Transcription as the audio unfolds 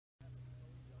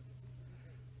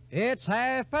It's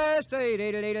 8:30.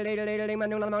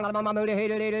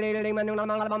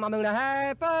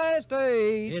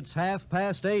 8:30. It's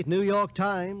 8:30 New York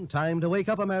time. Time to wake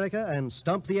up, America, and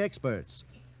stump the experts.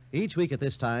 Each week at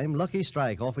this time, Lucky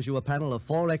Strike offers you a panel of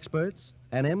 4 experts,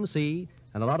 an MC,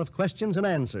 and a lot of questions and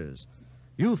answers.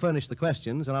 You furnish the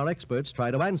questions, and our experts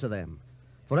try to answer them.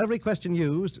 For every question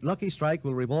used, Lucky Strike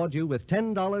will reward you with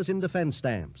 $10 in defense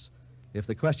stamps. If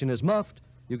the question is muffed,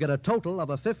 you get a total of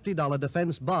a $50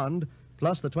 defense bond,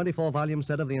 plus the 24-volume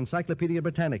set of the Encyclopedia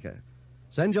Britannica.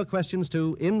 Send your questions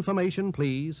to Information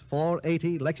Please,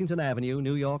 480 Lexington Avenue,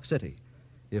 New York City.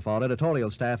 If our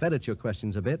editorial staff edits your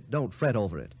questions a bit, don't fret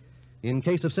over it. In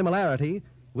case of similarity,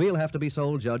 we'll have to be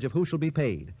sole judge of who shall be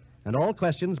paid, and all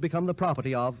questions become the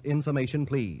property of Information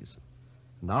Please.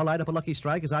 Now light up a Lucky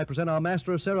Strike as I present our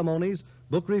Master of Ceremonies,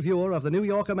 book reviewer of the New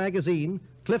Yorker magazine,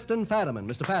 Clifton Fadiman.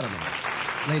 Mr. Fadiman.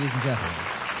 Ladies and gentlemen,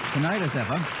 tonight as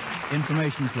ever,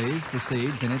 Information Please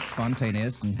proceeds in its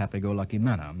spontaneous and happy-go-lucky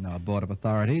manner. Our board of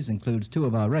authorities includes 2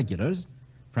 of our regulars,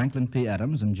 Franklin P.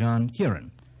 Adams and John Kieran,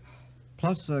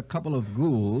 plus a couple of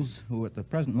ghouls who at the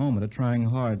present moment are trying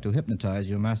hard to hypnotize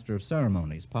your Master of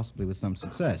Ceremonies, possibly with some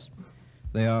success.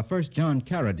 They are first John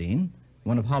Carradine,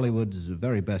 one of Hollywood's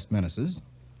very best menaces,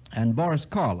 and Boris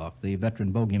Korloff, the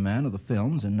veteran bogeyman of the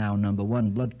films and now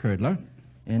 #1 blood-curdler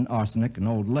in Arsenic and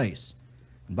Old Lace.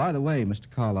 And by the way, Mr.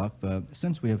 Korloff,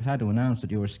 since we have had to announce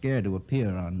that you were scared to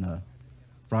appear on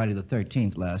Friday the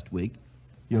 13th last week,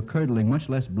 you're curdling much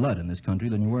less blood in this country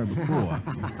than you were before.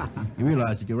 You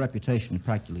realize that your reputation is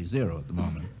practically zero at the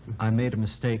moment. I made a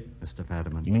mistake, Mr.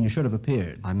 Fadiman. You mean you should have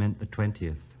appeared? I meant the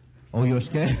 20th. Oh, you're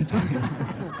scared?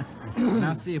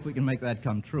 Now see if we can make that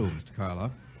come true, Mr.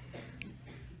 Korloff.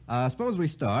 Suppose we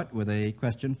start with a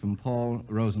question from Paul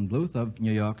Rosenbluth of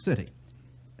New York City.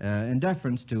 In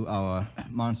deference to our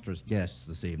monstrous guests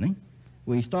this evening,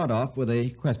 we start off with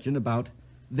a question about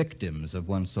victims of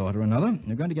one sort or another.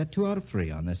 You're going to get 2 out of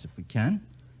 3 on this if we can.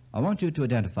 I want you to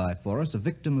identify for us a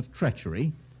victim of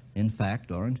treachery, in fact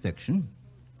or in fiction,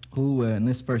 who, in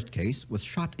this first case, was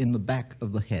shot in the back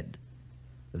of the head.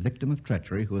 A victim of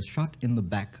treachery who was shot in the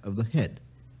back of the head.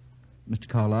 Mr.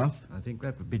 Korloff? I think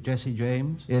that would be Jesse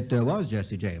James. It was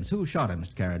Jesse James. Who shot him,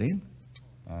 Mr. Carradine?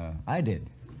 I did.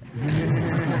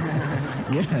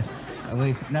 Yes.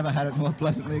 We've never had it more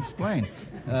pleasantly explained.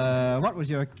 What was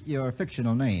your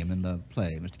fictional name in the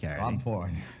play, Mr. Carradine? Bob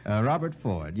Ford. Robert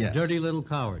Ford, yes. Dirty little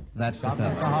coward. That's the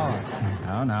Mr. fellow.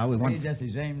 Howard. Now, we want... See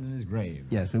Jesse James in his grave.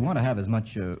 Yes, we want to have as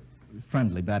much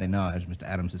friendly badinage, Mr.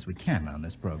 Adams, as we can on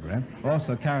this program.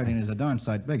 Also, Carradine is a darn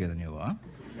sight bigger than you are.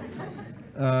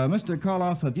 Mr.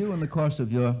 Korloff, have you, in the course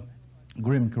of your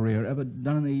grim career, ever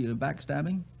done any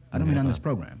backstabbing? I don't mean on this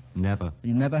program. Never.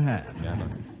 You never have? Never.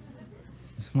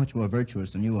 Much more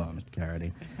virtuous than you are, Mr.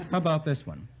 Carradine. How about this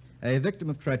one? A victim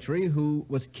of treachery who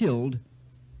was killed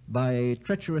by a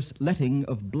treacherous letting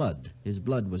of blood. His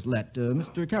blood was let.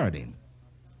 Mr. Carradine.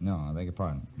 No, I beg your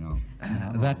pardon. No.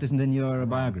 That isn't in your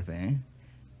biography, eh?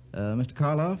 Mr.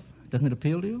 Korloff, doesn't it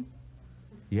appeal to you?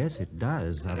 Yes, it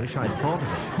does. I wish I'd thought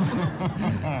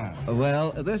of it.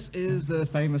 Well, this is the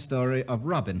famous story of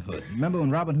Robin Hood. Remember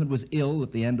when Robin Hood was ill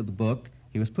at the end of the book?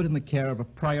 He was put in the care of a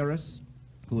prioress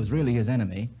who was really his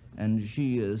enemy, and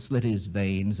she slit his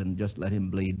veins and just let him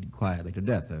bleed quietly to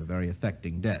death, a very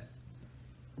affecting death.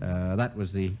 That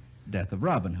was the death of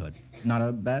Robin Hood. Not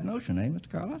a bad notion, eh, Mr.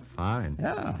 Korloff? Fine.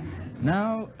 Yeah.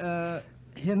 Now,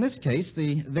 in this case,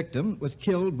 the victim was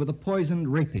killed with a poisoned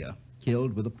rapier.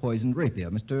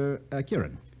 Mr.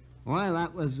 Kieran. Well,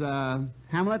 that was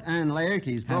Hamlet and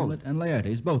Laertes, both. Hamlet and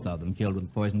Laertes, both of them killed with a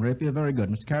poisoned rapier. Very good.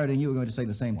 Mr. Carradine, you were going to say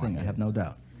the same thing, I have no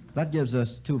doubt. That gives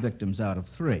us 2 victims out of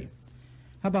 3.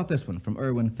 How about this one from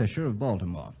Irwin Fisher of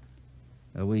Baltimore?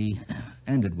 We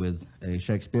ended with a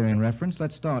Shakespearean reference.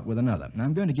 Let's start with another. Now,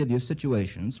 I'm going to give you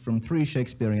situations from 3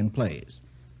 Shakespearean plays.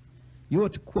 You are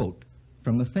to quote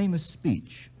from the famous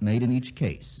speech made in each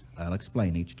case. I'll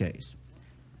explain each case.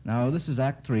 Now, this is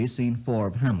Act 3, Scene 4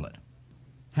 of Hamlet.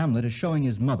 Hamlet is showing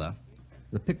his mother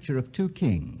the picture of 2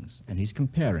 kings, and he's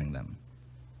comparing them.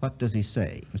 What does he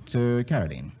say? Mr.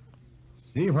 Carradine.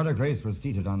 See what a grace was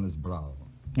seated on this brow.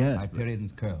 Yes.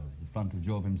 Hyperion's curve, in front of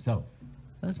Jove himself.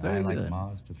 That's very I good. like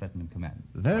Mars to threaten and command.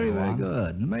 Very, Go very on.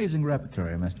 good. Amazing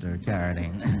repertory, Mr.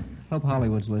 Carradine. Hope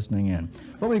Hollywood's listening in.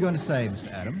 What were you going to say,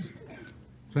 Mr. Adams?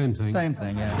 Same thing. Same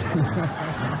thing,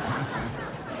 yeah.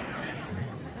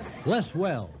 Less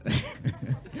well.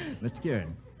 Mr.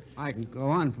 Kieran. I can go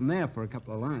on from there for a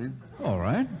couple of lines. All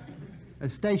right. A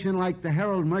station like the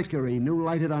Herald Mercury, new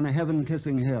lighted on a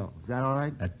heaven-kissing hill. Is that all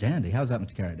right? A dandy. How's that,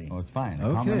 Mr. Carradine? Oh, it's fine. A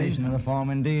Okay. combination of the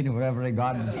form indeed, wherever he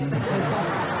got it seems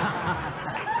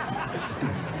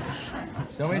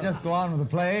to Shall we just go on with the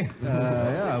play?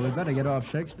 Yeah, we'd better get off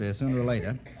Shakespeare sooner or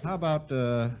later. How about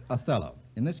Othello?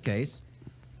 In this case,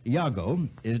 Iago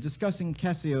is discussing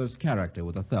Cassio's character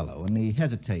with Othello, and he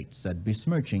hesitates at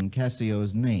besmirching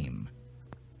Cassio's name.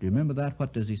 Do you remember that?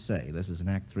 What does he say? This is in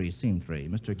Act 3, Scene 3.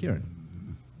 Mr. Kieran.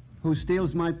 Who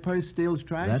steals my purse steals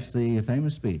trash? That's the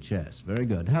famous speech, yes. Very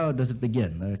good. How does it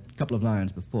begin? There are a couple of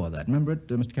lines before that. Remember it,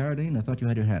 Mr. Carradine? I thought you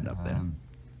had your hand up there.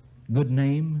 Good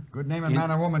name? Good name of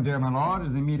man or woman, dear my lord,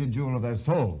 is the immediate jewel of their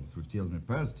souls. Who steals my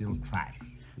purse steals trash.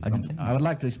 I would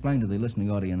like to explain to the listening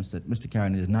audience that Mr.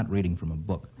 Carradine is not reading from a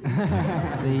book.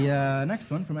 The next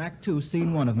one from Act 2,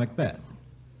 Scene 1 of Macbeth.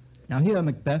 Now here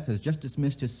Macbeth has just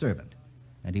dismissed his servant,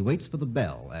 and he waits for the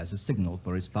bell as a signal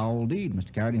for his foul deed.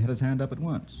 Mr. Carradine had his hand up at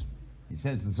once. He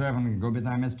says to the servant, "Go bid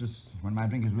thy mistress, when my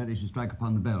drink is ready, she strike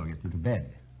upon the bell, get you to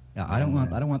bed." Yeah, I don't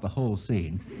want the whole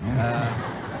scene.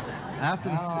 After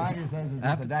the I just says it's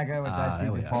just a dagger which I see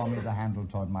there we before me, the handle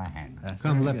toward my hand.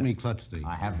 Come, let me clutch thee.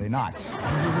 I have thee not.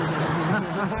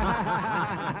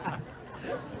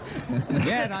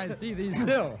 Yet I see thee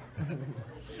still.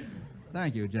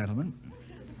 Thank you, gentlemen.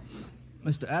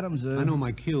 Mr. Adams, I know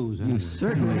my cues. You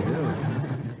certainly do.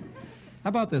 How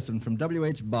about this one from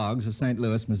W.H. Boggs of St.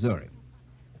 Louis, Missouri?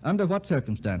 Under what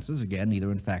circumstances, again,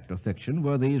 either in fact or fiction,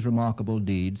 were these remarkable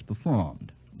deeds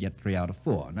performed? Yet 3 out of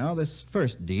 4. Now, in this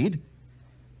first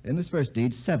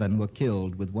deed, 7 were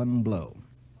killed with one blow.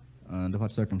 Under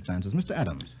what circumstances? Mr.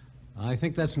 Adams. I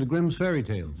think that's in the Grimm's fairy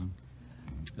tales.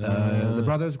 The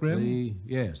Brothers Grimm?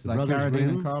 Yes, the like Brothers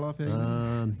Carradine Grimm.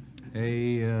 and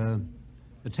Korloff?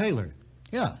 A tailor.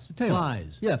 Yeah, it's a tailor.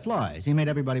 Flies. Yeah, flies. He made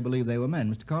everybody believe they were men.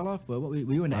 Mr. Korloff, were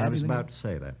you into I was everything? about to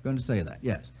say that. Going to say that,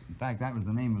 yes. In fact, that was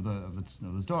the name of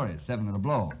the story, 7 at a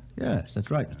blow. Yes,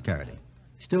 that's right, Mr. Carradine.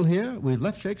 Still here? We've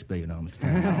left Shakespeare, you know, Mr.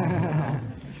 Carradine.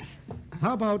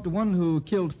 How about the one who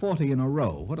killed 40 in a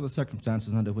row? What are the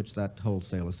circumstances under which that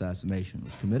wholesale assassination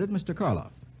was committed? Mr.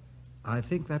 Korloff. I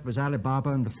think that was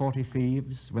Alibaba and the 40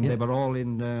 Thieves when they were all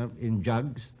in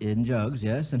jugs. In jugs,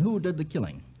 yes. And who did the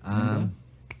killing?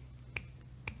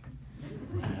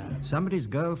 Somebody's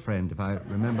girlfriend, if I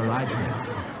remember rightly.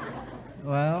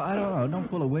 Well, I don't know. Don't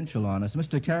pull a Winchell on us.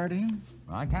 Mr. Carradine?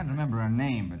 Well, I can't remember her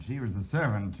name, but she was the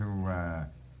servant to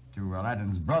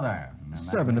Aladdin's brother. And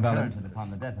Servant of Ali- inherited upon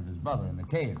the death of his brother in the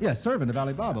cave. Yes, servant of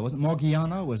Alibaba. Was it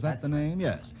Morgiana? Was that the name?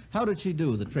 Yes. How did she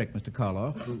do the trick, Mr.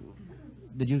 Korloff?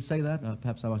 Did you say that?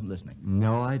 Perhaps I wasn't listening.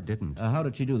 No, I didn't. How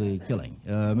did she do the killing?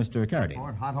 Mr. Carradine?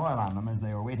 Poured hot oil on them as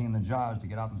they were waiting in the jars to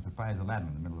get out and surprise Aladdin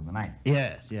in the middle of the night.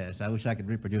 Yes, yes. I wish I could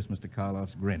reproduce Mr.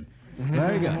 Korloff's grin.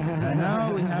 Very good. And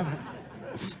now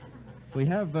we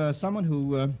have someone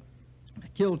who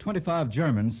killed 25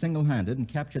 Germans single-handed and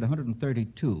captured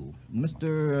 132.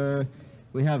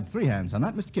 We have 3 hands on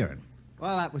that. Mr. Kieran.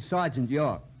 Well, that was Sergeant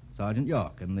York. Sergeant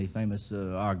York and the famous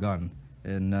Argonne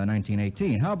in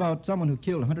 1918. How about someone who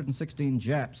killed 116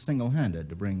 Japs single-handed,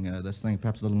 to bring this thing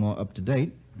perhaps a little more up to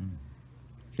date?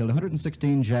 Killed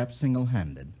 116 Japs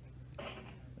single-handed.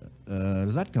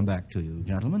 Does that come back to you,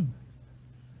 gentlemen?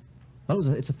 Well,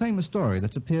 it's a famous story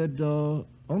that's appeared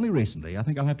only recently. I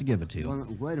think I'll have to give it to you. Well,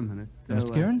 wait a minute.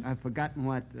 Mr. Kieran? I've forgotten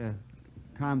what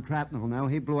Tom Trapnell now.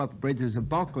 He blew up bridges of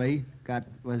Bulkley,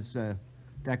 was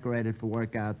decorated for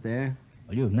work out there.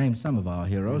 Well, you've named some of our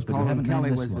heroes, but you Colin haven't Kelly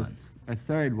named was this one. a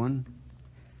third one.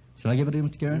 Shall I give it to you,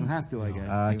 Mr. Kieran? You'll have to, I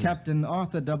guess. Captain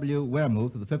Arthur W.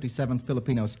 Weremuth of the 57th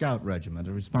Filipino Scout Regiment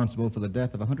is responsible for the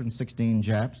death of 116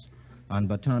 Japs on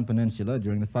Bataan Peninsula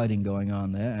during the fighting going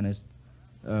on there, and is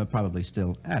probably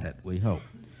still at it, we hope.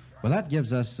 Well, that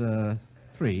gives us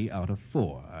 3 out of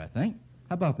 4, I think.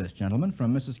 How about this, gentlemen,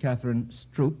 from Mrs. Catherine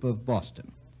Stroop of Boston?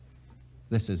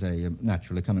 This is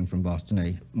naturally coming from Boston,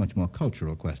 a much more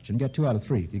cultural question. Get 2 out of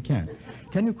 3 if you can.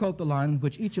 Can you quote the line in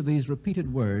which each of these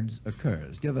repeated words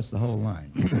occurs? Give us the whole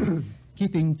line.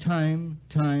 Keeping time,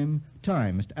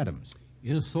 Mr. Adams.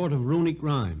 In a sort of runic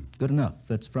rhyme. Good enough.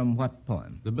 It's from what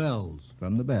poem? The Bells.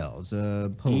 From the Bells.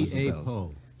 Poe's The E.A. Bells.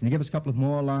 Poe. Can you give us a couple of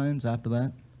more lines after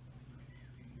that?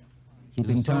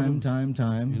 Keeping time.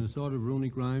 In a sort of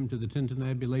runic rhyme to the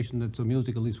tintinnabulation that so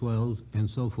musically swells, and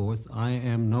so forth, I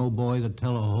am no boy that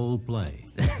tell a whole play.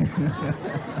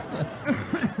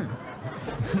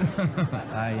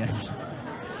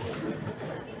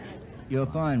 You'll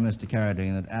find, Mr.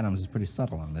 Carradine, that Adams is pretty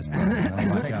subtle on this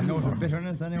one. Take note of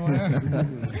bitterness anywhere?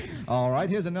 All right,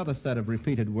 here's another set of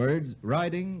repeated words.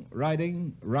 Riding.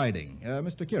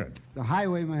 Mr. Kieran. The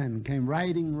highwayman came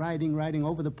riding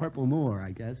over the Purple Moor,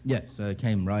 I guess. Yes,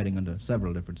 came riding under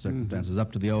several different circumstances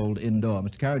up to the old inn door.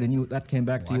 Mr. Carradine, that came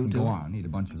back to you, too? Go on. Need a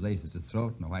bunch of laces to his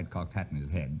throat and a white cocked hat in his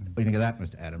head. What do you think of that,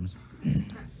 Mr. Adams?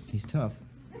 He's tough.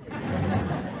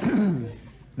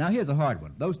 Now, here's a hard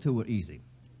one. Those two were easy.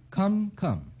 Come,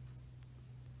 come.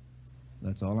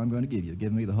 That's all I'm going to give you.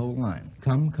 Give me the whole line.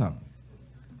 Come, come.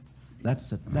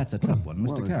 That's a tough one.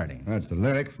 Mr. Carradine. That's the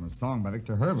lyric from a song by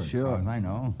Victor Herbert. Sure. As far as I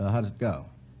know. How does it go?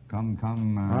 Come,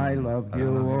 come. I love you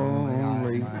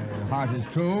only. My heart is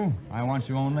true. I want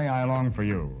you only. I long for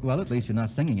you. Well, at least you're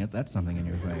not singing it. That's something in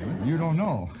your favor. You don't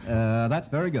know. That's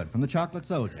very good. From the Chocolate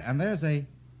Soldier. And there's a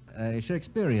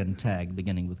Shakespearean tag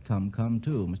beginning with come, come,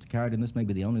 too. Mr. Carradine, this may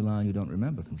be the only line you don't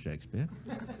remember from Shakespeare.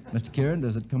 Mr. Kieran,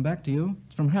 does it come back to you?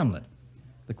 It's from Hamlet.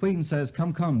 The Queen says,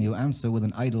 come, come, you answer with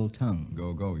an idle tongue.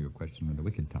 Go, go, you question with a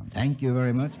wicked tongue. Thank you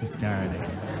very much, Mr. Carradine.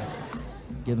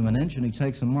 Give him an inch and he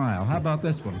takes a mile. How about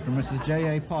this one from Mrs.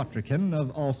 J.A. Potterkin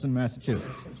of Alston,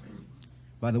 Massachusetts?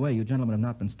 By the way, you gentlemen have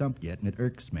not been stumped yet, and it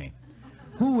irks me.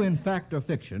 Who, in fact or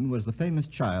fiction, was the famous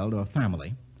child or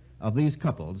family of these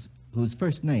couples whose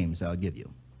first names I'll give you?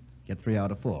 Get 3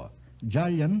 out of 4.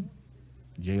 Jolyon,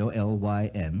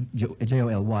 J-O-L-Y-N,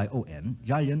 J-O-L-Y-O-N,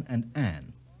 Jolyon and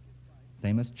Anne.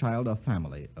 Famous child or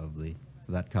family of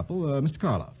that couple, Mr.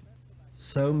 Korloff.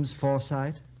 Soames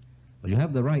Forsythe? Well, you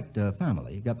have the right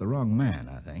family. You got the wrong man,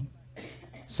 I think.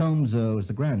 Soames was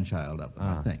the grandchild of them,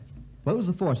 I think. What was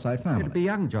the Forsythe family? It'd be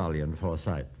young Jolyon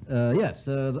Forsythe. Yes,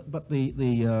 but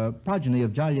the progeny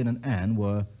of Jolyon and Anne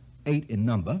were 8 in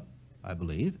number, I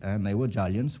believe, and they were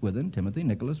Jolyon, Swithin, Timothy,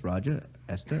 Nicholas, Roger,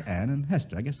 Esther, Anne, and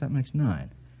Hester. I guess that makes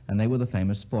 9. And they were the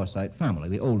famous Forsythe family,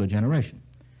 the older generation.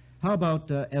 How about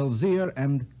Elzire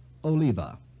and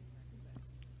Oliva?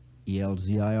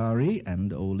 E-L-Z-I-R-E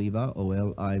and Oliva,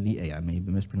 O-L-I-V-A. I may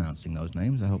be mispronouncing those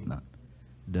names. I hope not.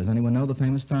 Does anyone know the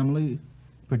famous family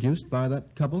produced by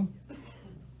that couple?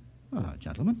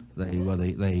 Gentlemen,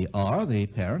 they are the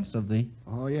parents of the...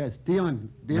 Oh, yes, Dion.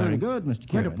 Very good, Mr.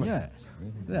 Kieran, Quintuplets. yes.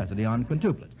 Yes, the Dion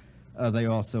quintuplet. They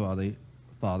also are the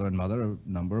father and mother of a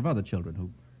number of other children who,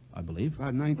 I believe...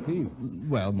 About 19.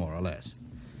 Well, more or less.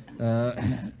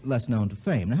 Less known to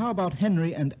fame. Now, how about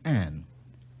Henry and Anne?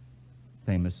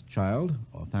 Famous child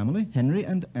or family, Henry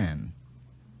and Anne.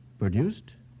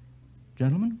 Produced,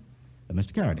 gentlemen?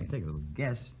 Mr. Carradine. Take a little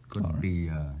guess. Couldn't All right. be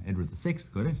Edward VI,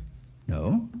 could it?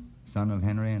 No. Son of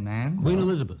Henry and Anne? Queen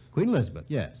Elizabeth. Queen Elizabeth,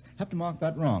 yes. Have to mark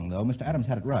that wrong, though. Mr. Adams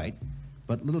had it right,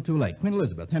 but a little too late. Queen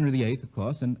Elizabeth, Henry VIII, of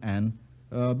course, and Anne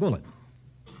Bullitt.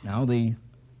 Now, the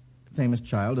famous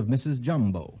child of Mrs.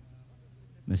 Jumbo.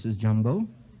 Mrs. Jumbo?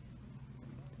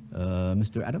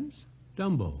 Mr. Adams?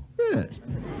 Dumbo. Yes.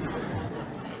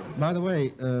 By the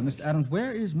way, Mr. Adams,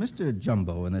 where is Mr.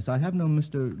 Jumbo in this? I have no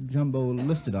Mr. Jumbo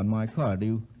listed on my card. Do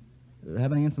you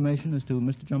have any information as to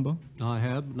Mr. Jumbo? I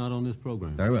have, but not on this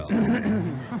program. Very well.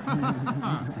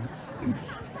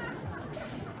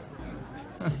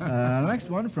 The next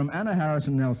one from Anna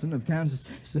Harrison Nelson of Kansas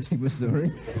City,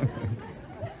 Missouri.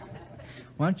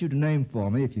 Want you to name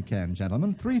for me, if you can,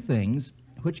 gentlemen, 3 things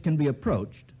which can be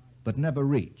approached but never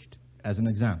reached. As an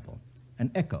example, an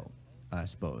echo, I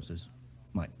suppose,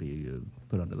 might be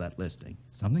put under that listing.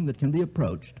 Something that can be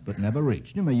approached but never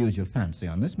reached. You may use your fancy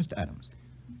on this, Mr. Adams.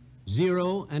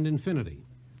 0 and infinity.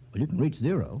 Well, you can reach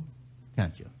 0,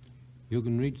 can't you? You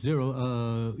can reach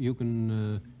 0.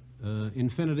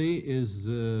 Infinity is,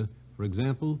 for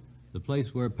example, the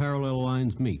place where parallel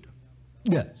lines meet.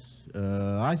 Yes.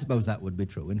 I suppose that would be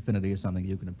true. Infinity is something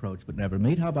you can approach but never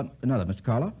meet. How about another, Mr.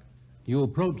 Korloff? You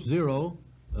approach 0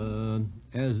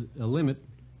 as a limit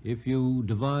if you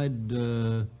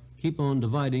keep on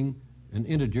dividing an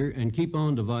integer and keep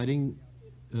on dividing...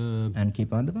 And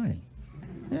keep on dividing.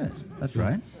 Yes, that's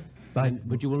right.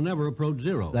 But you will never approach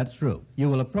 0. That's true. You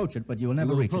will approach it, but you will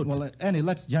never will reach it. approach Well,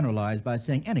 let's generalize by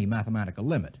saying any mathematical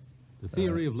limit. The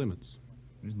theory of limits.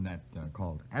 Isn't that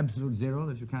called absolute 0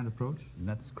 that you can't approach? Isn't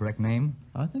that the correct name?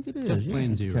 I think it is. Just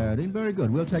plain yes, 0. Carradine. Very good.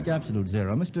 We'll take absolute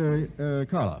 0. Mr.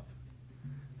 Korloff,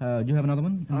 do you have another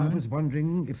one? in I mind? was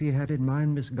wondering if you had in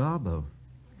mind Miss Garbo.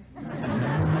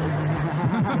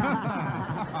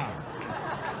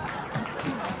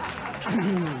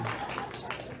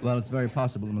 Well, it's very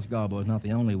possible that Miss Garbo is not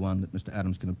the only one that Mr.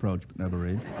 Adams can approach but never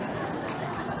reach.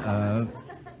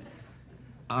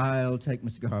 I'll take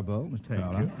Miss Garbo, Mr.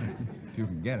 Korloff. If you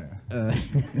can get her.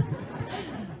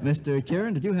 Mr.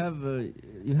 Kieran, did you have a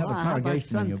How about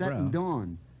corrugation in your sunset brow? and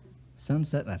dawn?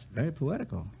 Sunset, that's very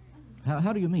poetical.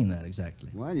 How do you mean that exactly?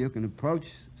 Well, you can approach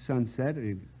sunset or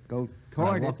you go By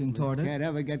toward walking it. toward it? Can't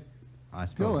ever get I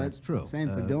to suppose it. that's true. Same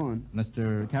for dawn.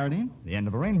 Mr. Carradine? The end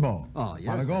of a rainbow. Oh, yes.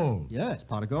 Pot of gold. Yes,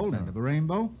 pot of gold, end of a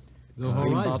rainbow. The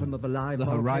Extreme horizon. bottom of a live The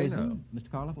volcano. horizon. Mr.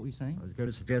 Korloff, what were you saying? I was going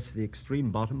to suggest the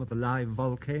extreme bottom of a live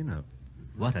volcano.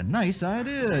 What a nice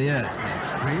idea, yes.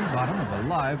 The extreme bottom of a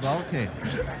live volcano.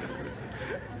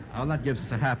 Well, that gives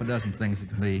us a half a dozen things that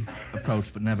can be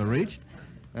approached but never reached.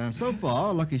 So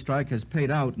far, Lucky Strike has paid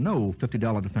out no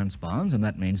 $50 defense bonds, and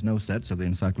that means no sets of the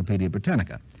Encyclopedia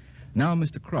Britannica. Now,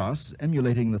 Mr. Cross,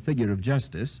 emulating the figure of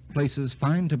justice, places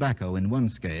fine tobacco in one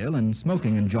scale and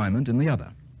smoking enjoyment in the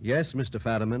other. Yes, Mr.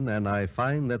 Fadiman, and I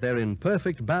find that they're in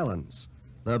perfect balance.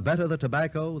 The better the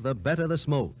tobacco, the better the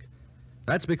smoke.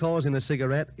 That's because in a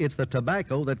cigarette, it's the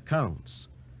tobacco that counts.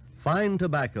 Fine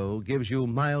tobacco gives you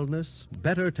mildness,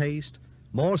 better taste,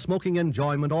 more smoking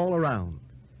enjoyment all around.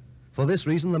 For this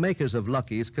reason, the makers of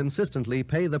Lucky's consistently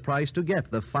pay the price to get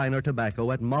the finer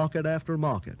tobacco at market after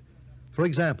market. For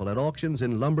example, at auctions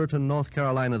in Lumberton, North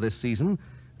Carolina this season,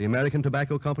 the American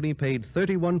Tobacco Company paid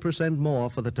 31% more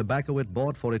for the tobacco it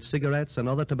bought for its cigarettes and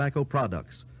other tobacco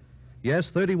products.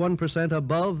 Yes, 31%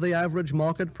 above the average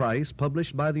market price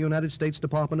published by the United States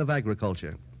Department of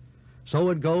Agriculture. So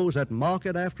it goes at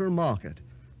market after market,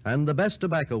 and the best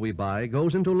tobacco we buy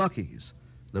goes into Lucky's.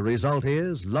 The result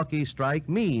is Lucky Strike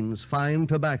means fine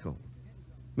tobacco.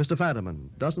 Mr. Fadiman,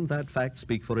 doesn't that fact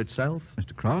speak for itself?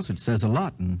 Mr. Cross, it says a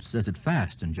lot and says it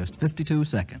fast in just 52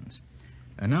 seconds.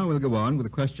 And now we'll go on with a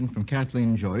question from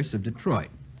Kathleen Joyce of Detroit.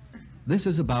 This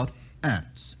is about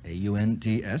ants,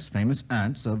 A-U-N-T-S, famous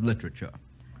ants of literature.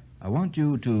 I want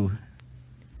you to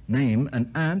name an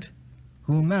ant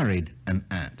who married an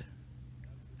ant.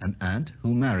 An ant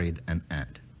who married an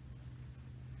ant.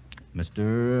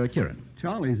 Mr. Kieran.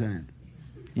 Charlie's aunt.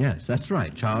 Yes, that's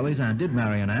right. Charlie's aunt did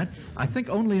marry an ant. I think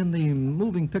only in the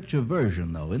moving picture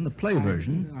version, though. In the play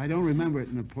version. I don't remember it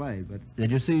in the play, but...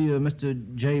 Did you see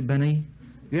Mr. J. Benny?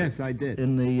 Yes, I did.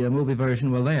 In the movie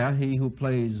version, well, there, he who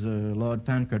plays Lord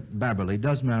Pancras Babberley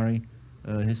does marry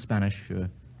his Spanish,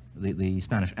 the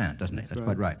Spanish aunt, doesn't he? That's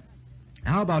quite right.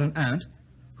 How about an aunt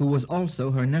who was also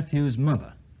her nephew's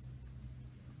mother?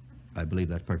 I believe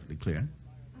that's perfectly clear.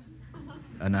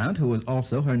 An aunt who was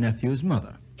also her nephew's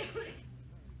mother.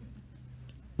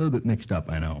 A little bit mixed up,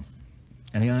 I know.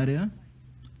 Any idea?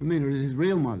 I mean, it was his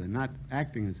real mother, not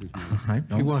acting as his mother.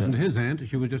 She wasn't his aunt.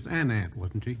 She was just an aunt,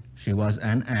 wasn't she? She was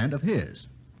an aunt of his.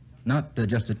 Not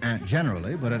just an aunt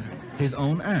generally, but his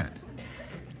own aunt.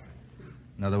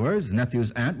 In other words, the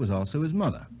nephew's aunt was also his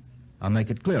mother. I'll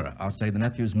make it clearer. I'll say the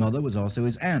nephew's mother was also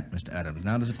his aunt, Mr. Adams.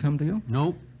 Now, does it come to you?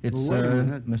 Nope. It's, Well, wait a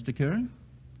minute. Mr. Kieran?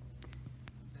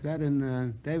 Is that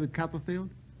in David Copperfield?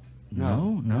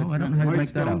 No, That's I don't know how to not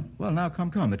make that out. Whitestone? Well, now,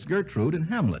 come. It's Gertrude in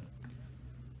Hamlet.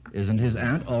 Isn't his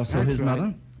aunt also That's his right.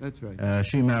 mother? That's right.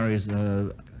 She marries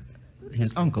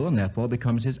his uncle and therefore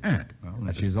becomes his aunt. Well,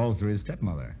 and she's also his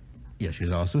stepmother. Yes,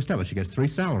 she's also a stepmother. She gets 3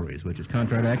 salaries, which is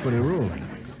contrary to equity ruling.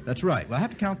 That's right. Well, I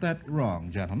have to count that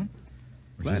wrong, gentlemen.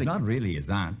 Well, she's not really his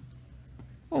aunt.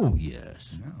 Oh,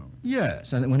 yes. No.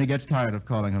 Yes, and when he gets tired of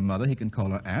calling her mother, he can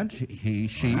call her aunt. She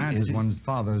An aunt is is one's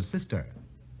father's sister.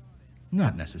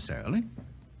 Not necessarily.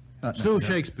 Sue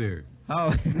Shakespeare. How?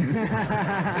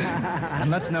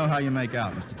 And let's know how you make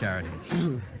out, Mr.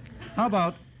 Carradine. How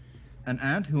about an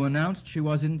aunt who announced she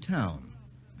was in town?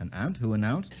 An aunt who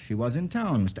announced she was in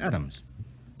town, Mr. Adams.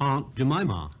 Aunt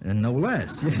Jemima. And no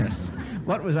less, yes.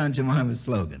 What was Aunt Jemima's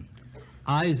slogan?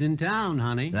 I's in town,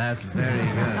 honey. That's very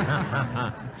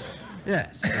good.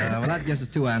 Yes. Well, that gives us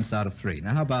 2 aunts out of 3.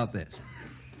 Now, how about this?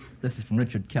 This is from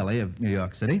Richard Kelly of New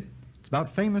York City. It's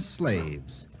about famous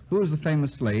slaves. Who is the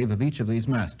famous slave of each of these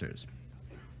masters?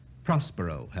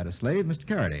 Prospero had a slave, Mr.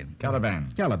 Carradine.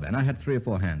 Caliban. Caliban. I had 3 or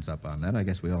 4 hands up on that. I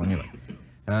guess we all knew it.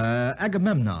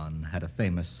 Agamemnon had a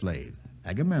famous slave.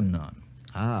 Agamemnon.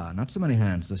 Ah, not so many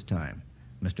hands this time.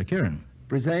 Mr. Kieran.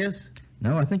 Briseis?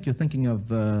 No, I think you're thinking of...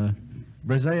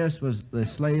 Briseis was the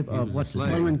slave was of... a What's his slave.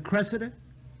 name? Well, in Cressida?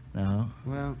 No,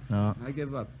 Well, no. I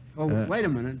give up. Oh, Uh, wait a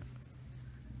minute.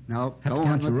 No, Have go to on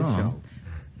count you with the wrong. show.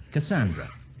 Cassandra.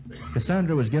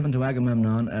 Cassandra was given to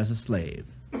Agamemnon as a slave.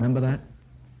 Remember that?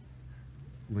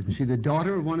 Wasn't she the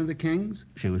daughter of one of the kings?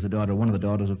 She was one of the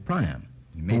daughters of Priam,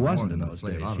 He made who more wasn't in than a those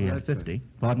slave days. out of She her. had 50.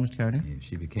 Pardon, Mr. Carradine?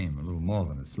 She became a little more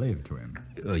than a slave to him.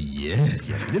 Yes,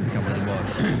 she did become a little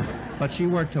more. But she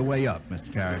worked her way up,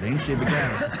 Mr. Carradine. She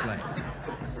began as a slave.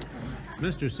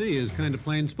 Mr. C is kind of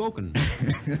plain spoken.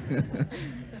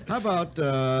 How about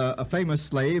a famous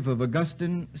slave of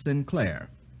Augustine Sinclair?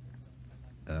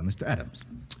 Mr. Adams.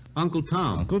 Uncle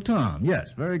Tom. Uncle Tom, yes,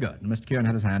 very good. And Mr. Kieran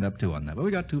had his hand up, too, on that. But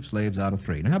we got 2 slaves out of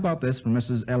 3. Now, how about this from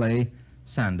Mrs. L.A.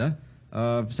 Sanda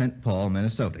of St. Paul,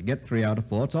 Minnesota? Get 3 out of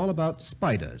 4. It's all about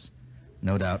spiders.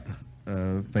 No doubt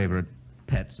favorite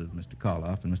pets of Mr.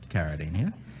 Korloff and Mr. Carradine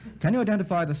here. Can you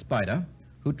identify the spider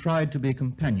who tried to be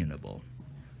companionable?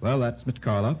 Well, that's Mr.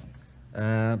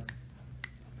 Korloff.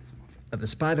 The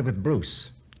spider with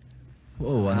Bruce.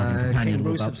 Oh, nothing King companionable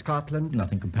Bruce about... of Scotland.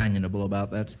 Nothing companionable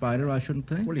about that spider, I shouldn't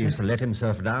think. Well, he used to let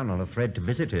himself down on a thread to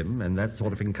visit him, and that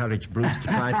sort of encouraged Bruce to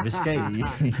try to escape.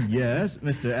 Yes,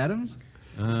 Mr. Adams?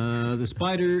 The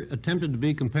spider attempted to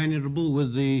be companionable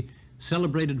with the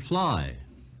celebrated fly.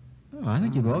 Oh, I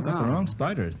think you've all got the wrong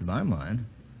spiders, to my mind.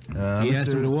 He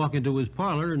asked him to walk into his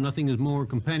parlor, and nothing is more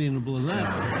companionable than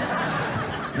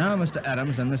that. Now, Mr.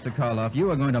 Adams and Mr. Korloff, you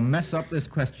are going to mess up this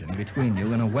question between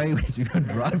you in a way which is going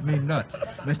to drive me nuts.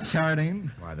 Mr.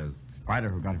 Carradine? Why, the spider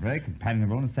who got very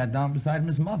companionable and sat down beside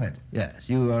Miss Moffat. Yes,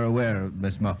 you are aware of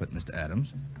Miss Moffat, Mr.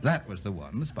 Adams. That was the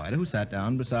one, the spider who sat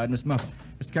down beside Miss Moffat.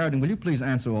 Mr. Carradine, will you please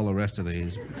answer all the rest of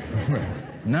these?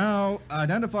 Now,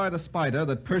 identify the spider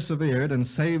that persevered and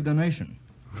saved a nation.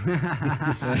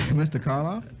 Mr.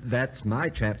 Korloff? That's my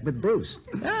chat with Bruce.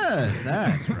 Yes,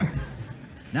 that's right.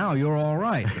 Now you're all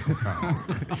right, Mr.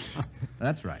 Korloff.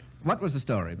 That's right. What was the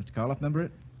story, Mr. Korloff? Remember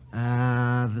it?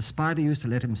 The spider used to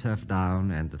let himself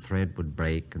down, and the thread would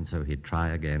break, and so he'd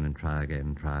try again and try again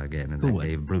and try again, and Who that would?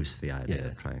 gave Bruce the idea Yeah.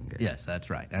 of trying again. Yes, that's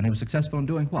right. And he was successful in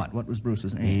doing what? What was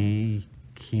Bruce's aim?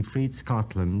 He freed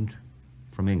Scotland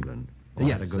from England. Or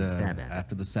Yes, had a good stab at it.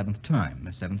 after the seventh try.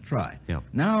 Yep.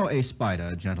 Now a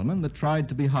spider, gentlemen, that tried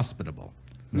to be hospitable.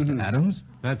 Mr. Adams?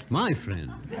 That's my friend.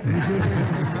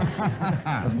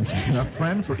 A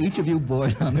friend for each of you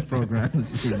boys on this program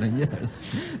this evening, yes.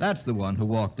 That's the one who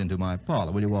walked into my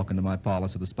parlor. Will you walk into my parlor,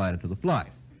 so the spider to the fly?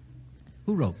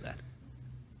 Who wrote that?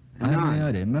 I have Anon. no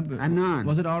idea. Remember? Anon.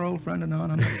 Was it our old friend Anon?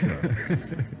 I'm not sure.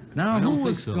 Now, I who don't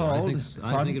was think so. called...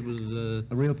 I think it was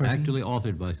a real person? actually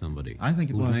authored by somebody. I think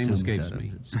it whose was name too, escapes Mr. me.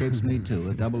 Adams. It escapes me, too.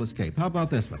 A double escape. How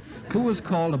about this one? Who was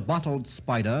called a bottled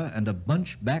spider and a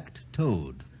bunch-backed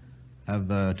toad? Have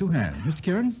two hands. Mr.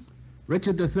 Kieran?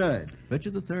 Richard III.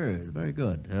 Richard III. Very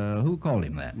good. Who called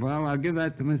him that? Well, I'll give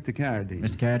that to Mr. Carradine.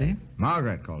 Mr. Carradine?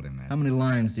 Margaret called him How that. many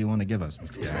lines do you want to give us,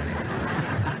 Mr.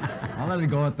 Carradine? I'll let it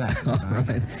go at that. All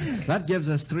right. That gives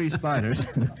us 3 spiders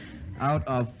out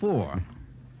of 4.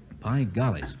 By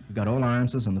gollies. We've got all our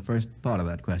answers on the first part of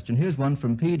that question. Here's one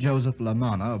from P. Joseph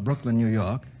Lamana of Brooklyn, New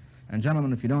York. And,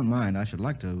 gentlemen, if you don't mind, I should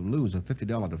like to lose a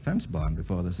 $50 defense bond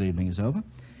before this evening is over.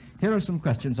 Here are some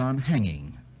questions on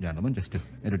hanging, gentlemen, just to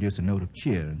introduce a note of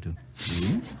cheer into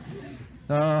you.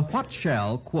 What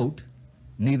shall, quote,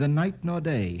 neither night nor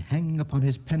day hang upon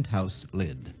his penthouse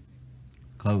lid?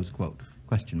 Close quote.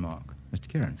 Question mark. Mr.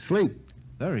 Kieran. Sleep.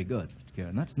 Very good, Mr.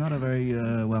 Kieran. That's not a very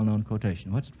well-known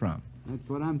quotation. What's it from? That's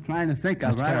what I'm trying to think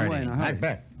of Mr. right away Carradine. in a hurry.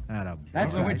 Macbeth.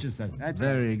 That's the right. witches said. That's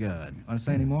Very good. Want to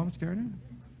say any more, Mr. Carradine?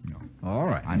 No. All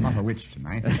right. I'm not a witch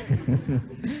tonight.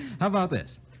 How about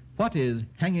this? What is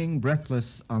hanging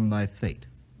breathless on thy fate?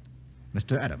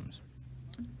 Mr. Adams.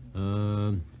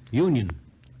 Union.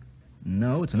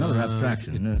 No, it's another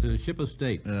abstraction. The ship of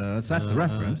state. That's the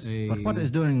reference. But what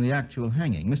is doing the actual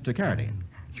hanging? Mr. Carradine.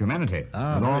 Humanity,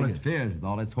 Ah, with all very its good. fears, with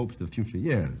all its hopes of future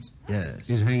years. Yes.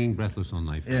 Is hanging breathless on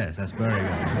thy feet. Yes, that's very good.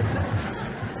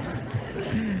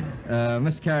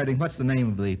 Mr. Carradine, what's the name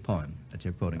of the poem that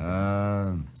you're quoting?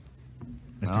 I'll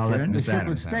Mr. let Kieran? The Mr. ship of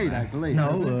Adams state, I have that. believe.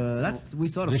 No, that's we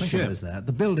sort of The think ship. of it as that.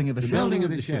 The building of a The ship. building of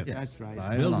the the ship, ship. that's right.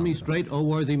 By Build me Alonso. straight, O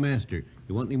worthy master.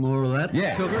 You want any more of that?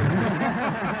 Yes.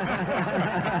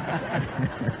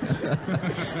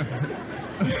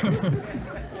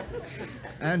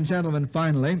 And, gentlemen,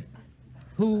 finally,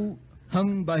 who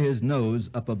hung by his nose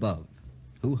up above?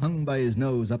 Who hung by his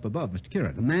nose up above, Mr. The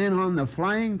Kieran? man on the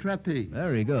flying trapeze.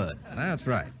 Very good. That's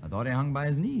right. I thought he hung by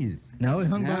his knees. No, he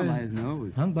hung Yeah, by his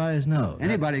nose. hung by his nose.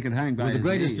 Anybody can hang by With the his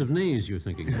greatest knees. of knees, you're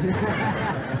thinking.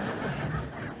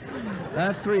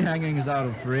 That's 3 hangings out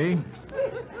of 3.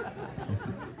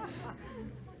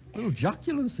 A little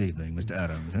jocular this evening, Mr.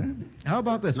 Adams, huh? How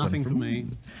about this Nothing one? to me.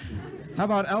 How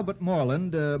about Albert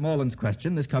Morland? Morland's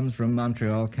question. This comes from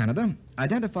Montreal, Canada.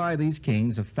 Identify these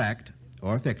kings of fact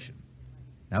or fiction.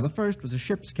 Now, the first was a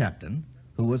ship's captain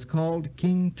who was called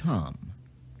King Tom.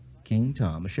 King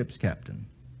Tom, a ship's captain.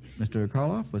 Mr.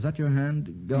 Korloff, was that your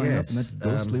hand going up in Yes, that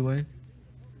ghostly way?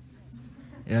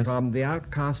 Yes. From The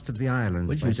Outcast of the Islands.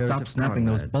 Would by you stop Joseph snapping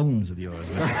those Conrad. bones of yours?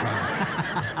 Mr.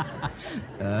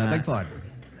 Korloff? Beg pardon.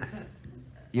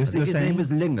 You I were think his saying? name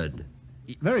was Lingard.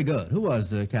 Very good. Who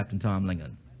was Captain Tom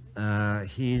Lingon?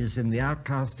 He's in The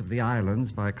Outcast of the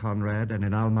Islands by Conrad and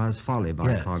in Alma's Folly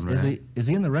by Yes. Conrad. Is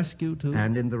he in the rescue, too?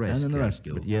 And in The Rescue. And in The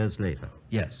Rescue. But years later.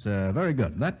 Yes, very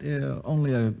good. That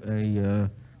only a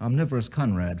omnivorous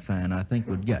Conrad fan, I think,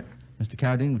 would get. Mr.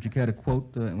 Carradine, would you care to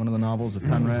quote one of the novels of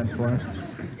Conrad for us?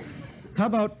 How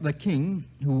about the king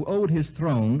who owed his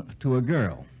throne to a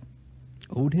girl?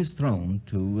 Owed his throne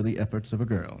to the efforts of a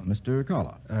girl. Mr.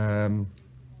 Korloff.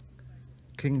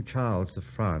 King Charles of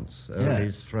France owed Yes.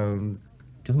 his throne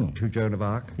To whom? To Joan of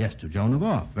Arc. Yes, to Joan of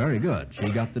Arc. Very good.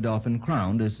 She got the Dauphin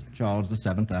crowned as Charles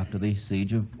VII after the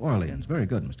siege of Orleans. Very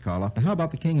good, Mr. Korloff. Now, how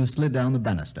about the king who slid down the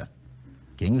banister?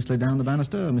 King who slid down the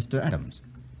banister, Mr. Adams?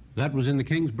 That was in the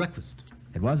King's Breakfast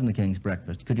It was in the King's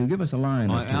Breakfast. Could you give us a line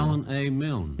by or two? Alan A.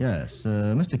 Milne. Yes.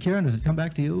 Mr. Kieran, does it come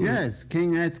back to you? Yes,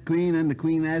 king asked queen and the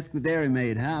queen asked the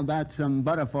dairymaid, how about some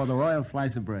butter for the royal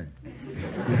slice of bread?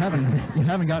 You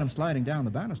haven't got him sliding down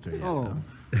the banister yet. Oh,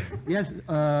 huh? yes,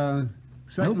 Nobody,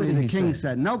 certainly the he king said.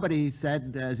 said. Nobody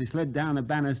said as he slid down the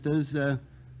banisters,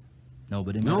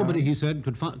 Nobody. Nobody, he said,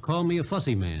 could call me a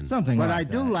fussy man. Something but like I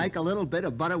that. do like a little bit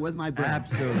of butter with my bread.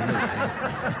 Absolutely.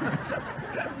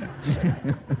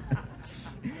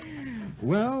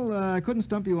 Well, I couldn't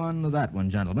stump you on that one,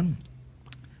 gentlemen.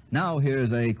 Now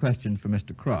here's a question for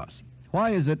Mr. Cross.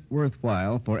 Why is it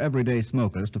worthwhile for everyday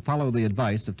smokers to follow the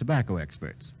advice of tobacco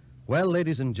experts? Well,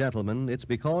 ladies and gentlemen, it's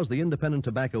because the independent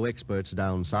tobacco experts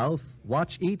down south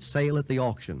watch each sale at the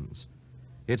auctions.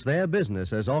 It's their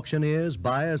business as auctioneers,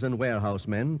 buyers, and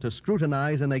warehousemen to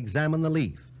scrutinize and examine the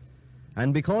leaf.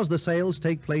 And because the sales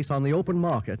take place on the open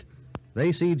market,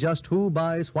 they see just who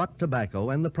buys what tobacco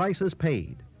and the prices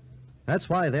paid. That's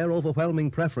why their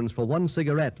overwhelming preference for one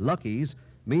cigarette, Lucky's,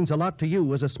 means a lot to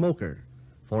you as a smoker.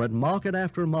 For at market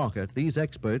after market, these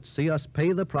experts see us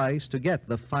pay the price to get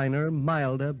the finer,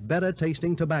 milder,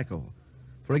 better-tasting tobacco.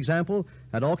 For example,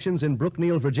 at auctions in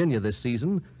Brookneal, Virginia this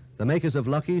season, the makers of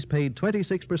Lucky's paid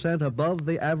 26% above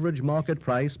the average market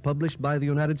price published by the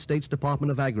United States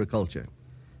Department of Agriculture.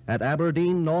 At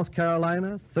Aberdeen, North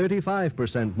Carolina,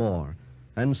 35% more,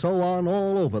 and so on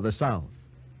all over the South.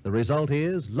 The result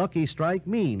is Lucky Strike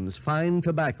means fine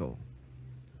tobacco.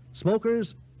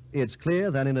 Smokers, it's clear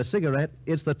that in a cigarette,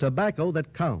 it's the tobacco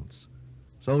that counts.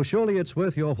 So surely it's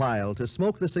worth your while to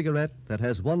smoke the cigarette that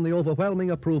has won the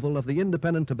overwhelming approval of the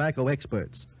independent tobacco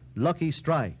experts, Lucky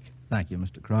Strike. Thank you,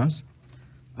 Mr. Cross.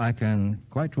 I can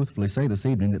quite truthfully say this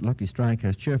evening that Lucky Strike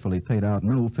has cheerfully paid out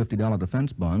no $50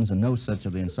 defense bonds and no sets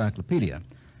of the encyclopedia.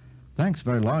 Thanks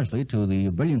very largely to the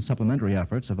brilliant supplementary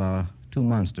efforts of our two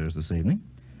monsters this evening,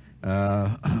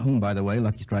 whom, by the way,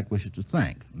 Lucky Strike wishes to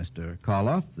thank, Mr.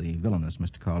 Korloff, the villainous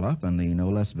Mr. Korloff, and the no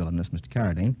less villainous Mr.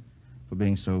 Carradine, for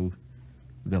being so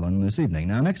villain this evening.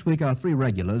 Now, next week, our three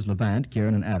regulars, Levant,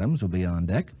 Kieran, and Adams, will be on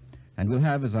deck, and we'll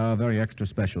have as our very extra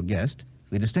special guest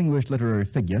the distinguished literary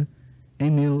figure,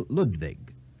 Emil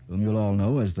Ludwig, whom you'll all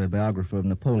know as the biographer of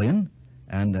Napoleon,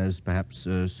 and as perhaps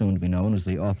soon to be known as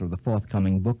the author of the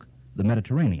forthcoming book, The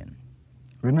Mediterranean.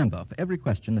 Remember, for every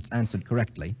question that's answered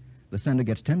correctly, the sender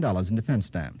gets $10 in defense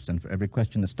stamps, and for every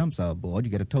question that stumps our board,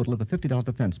 you get a total of a $50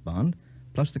 defense bond,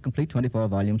 plus the complete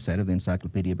 24-volume set of the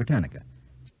Encyclopedia Britannica.